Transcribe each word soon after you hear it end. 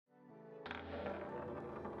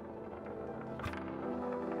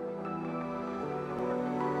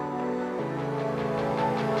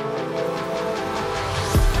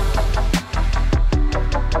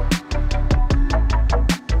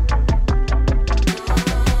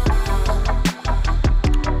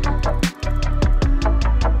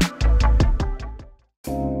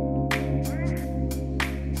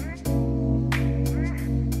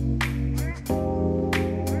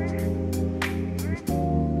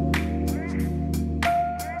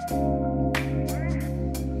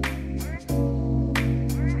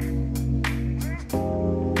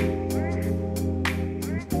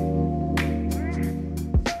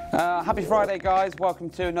Happy Friday guys,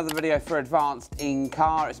 welcome to another video for Advanced in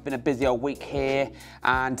Car. It's been a busy old week here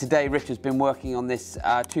and today Rich has been working on this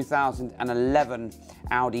 2011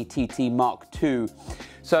 Audi TT Mark II.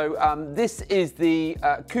 So this is the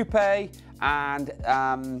coupe and,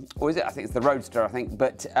 or is it? I think it's the Roadster, I think,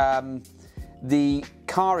 but the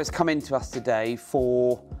car has come into us today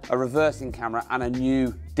for a reversing camera and a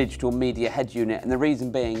new digital media head unit, and the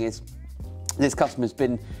reason being is this customer's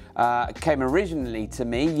been came originally to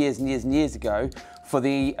me years and years and years ago for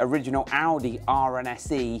the original Audi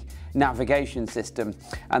RNSE navigation system,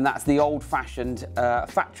 and that's the old-fashioned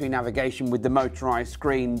factory navigation with the motorized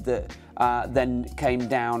screen that then came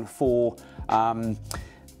down for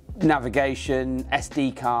navigation,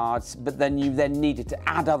 SD cards, but then you needed to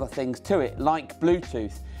add other things to it like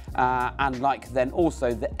Bluetooth and like then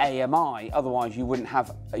also the AMI, otherwise you wouldn't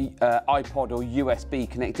have iPod or USB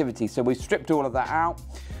connectivity. So we've stripped all of that out.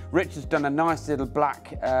 Rich has done a nice little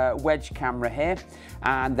black wedge camera here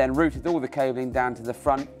and then routed all the cabling down to the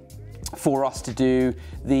front for us to do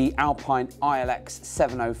the Alpine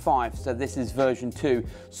iLX-705. So this is version 2,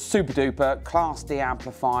 super duper Class D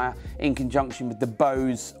amplifier in conjunction with the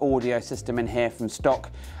BOSE audio system in here from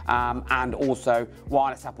stock, and also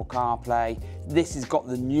wireless Apple CarPlay. This has got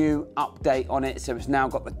the new update on it, so it's now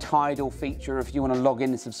got the TIDAL feature if you want to log in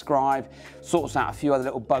and subscribe, sorts out a few other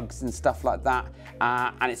little bugs and stuff like that,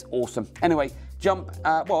 and it's awesome. Anyway,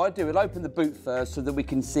 well, we'll open the boot first so that we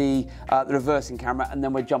can see the reversing camera, and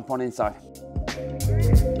then we'll jump on inside.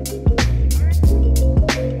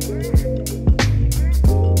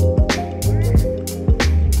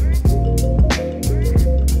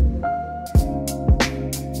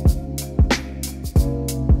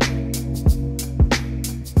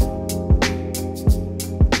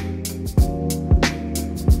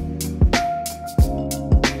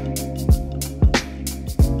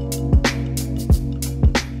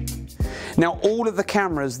 Now, all of the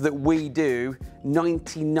cameras that we do,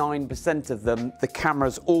 99% of them, the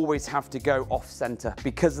cameras always have to go off center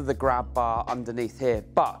because of the grab bar underneath here.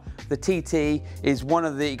 But the TT is one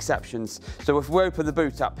of the exceptions. So if we open the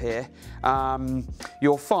boot up here,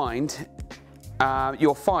 you'll find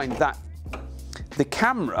that the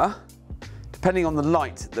camera, depending on the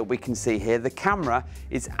light that we can see here, the camera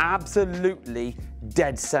is absolutely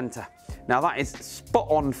dead center. Now that is spot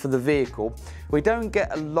on for the vehicle. We don't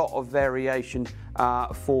get a lot of variation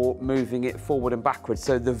for moving it forward and backwards.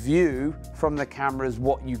 So the view from the camera is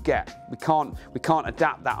what you get. We can't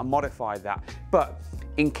adapt that and modify that. But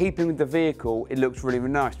in keeping with the vehicle, it looks really,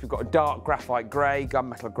 really nice. We've got a dark graphite grey,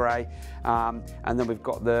 gunmetal grey, and then we've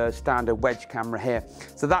got the standard wedge camera here.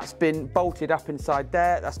 So that's been bolted up inside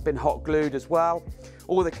there. That's been hot glued as well.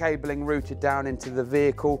 All the cabling routed down into the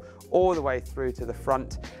vehicle, all the way through to the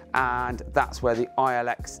front, and that's where the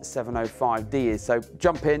iLX-705D is. So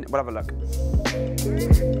jump in, we'll have a look.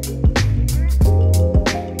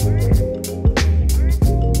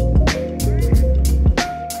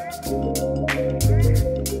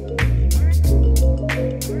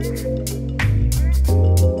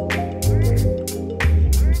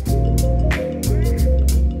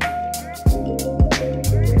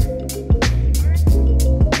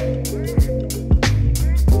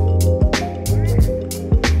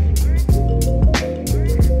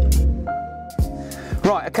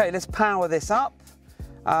 Okay, let's power this up.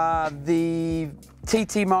 The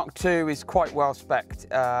TT Mark II is quite well spec'd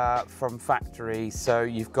from factory, so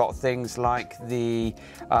you've got things like the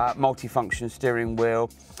multifunction steering wheel.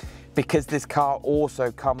 Because this car also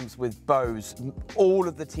comes with BOSE, all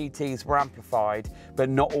of the TTs were amplified, but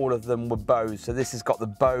not all of them were BOSE. So this has got the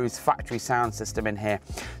BOSE factory sound system in here.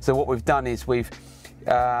 So what we've done is we've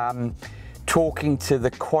talking to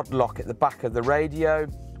the quad lock at the back of the radio.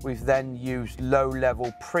 We've then used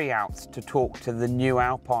low-level pre-outs to talk to the new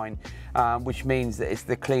Alpine, which means that it's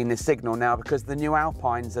the cleanest signal. Now, because the new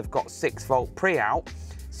Alpines have got 6-volt pre-out,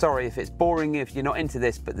 sorry if it's boring if you're not into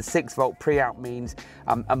this, but the 6-volt pre-out means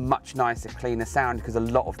a much nicer, cleaner sound, because a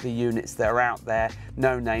lot of the units that are out there,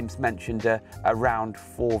 no names mentioned, are around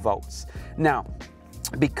 4 volts. Now,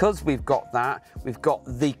 because we've got that, we've got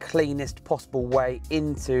the cleanest possible way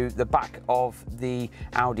into the back of the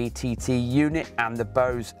Audi TT unit and the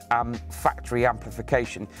BOSE factory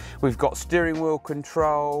amplification. We've got steering wheel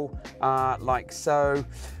control like so.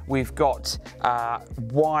 we've got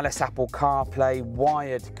wireless Apple CarPlay,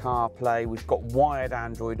 wired CarPlay, we've got wired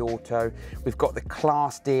Android Auto, we've got the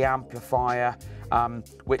Class D amplifier,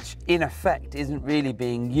 which in effect isn't really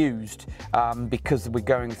being used because we're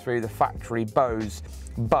going through the factory BOSE,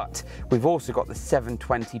 but we've also got the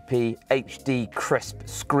 720p HD crisp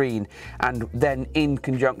screen, and then in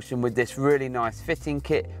conjunction with this really nice fitting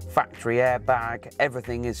kit, factory airbag,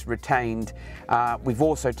 everything is retained. We've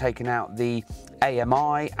also taken out the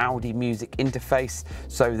AMI, Audi Music Interface,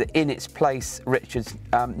 so that in its place Richard's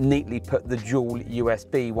neatly put the dual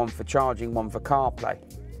USB, one for charging, one for CarPlay.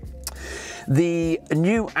 The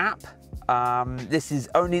new app, this is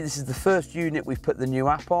the first unit we've put the new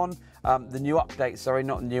app on. The new update, sorry,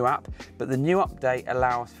 not the new app, but the new update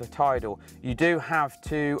allows for TIDAL. You do have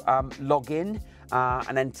to log in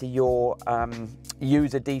and enter your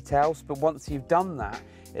user details, but once you've done that,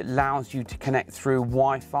 it allows you to connect through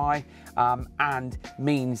Wi-Fi and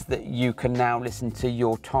means that you can now listen to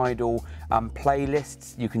your TIDAL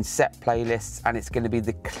playlists. You can set playlists, and it's going to be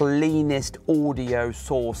the cleanest audio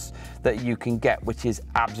source that you can get, which is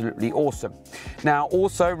absolutely awesome. Now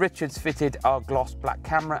also, Richard's fitted our gloss black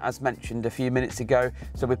camera as mentioned a few minutes ago,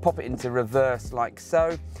 so we pop it into reverse like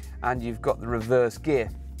so, and you've got the reverse gear.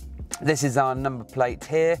 This is our number plate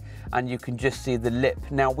here, and you can just see the lip.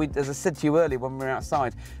 Now, as I said to you earlier when we were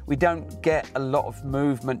outside, we don't get a lot of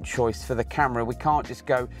movement choice for the camera. We can't just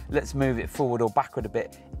go, let's move it forward or backward a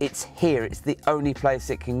bit. It's here, it's the only place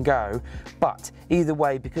it can go. But either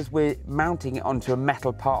way, because we're mounting it onto a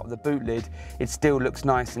metal part of the boot lid, it still looks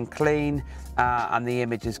nice and clean, and the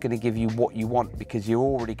image is going to give you what you want, because you're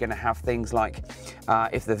already going to have things like,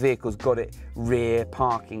 if the vehicle's got it, rear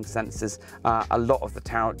parking sensors. A lot of the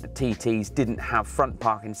TTs didn't have front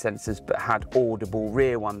parking sensors but had audible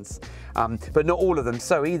rear ones, but not all of them.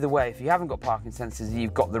 So either way, if you haven't got parking sensors,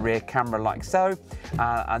 you've got the rear camera like so,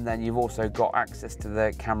 and then you've also got access to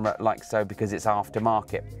the camera like so because it's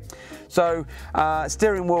aftermarket. So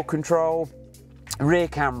steering wheel control, rear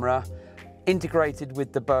camera, integrated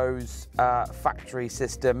with the BOSE factory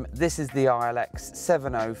system. This is the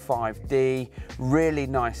iLX-705D, really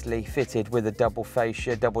nicely fitted with a double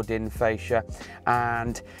fascia, double DIN fascia,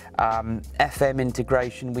 and FM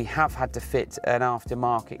integration. We have had to fit an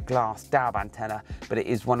aftermarket glass DAB antenna, but it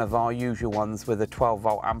is one of our usual ones with a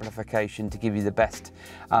 12-volt amplification to give you the best.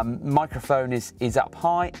 Microphone is up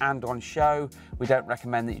high and on show. We don't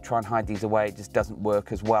recommend that you try and hide these away, it just doesn't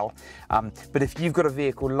work as well. But if you've got a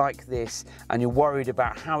vehicle like this and you're worried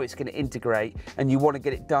about how it's going to integrate and you want to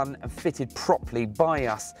get it done and fitted properly by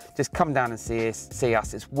us, just come down and see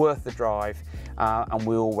us. It's worth the drive, and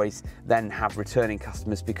we always then have returning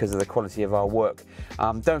customers because of the quality of our work.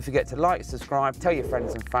 Don't forget to like, subscribe, tell your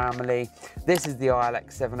friends and family. This is the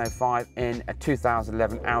iLX-705 in a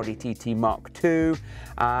 2011 Audi TT Mark II,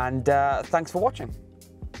 and thanks for watching.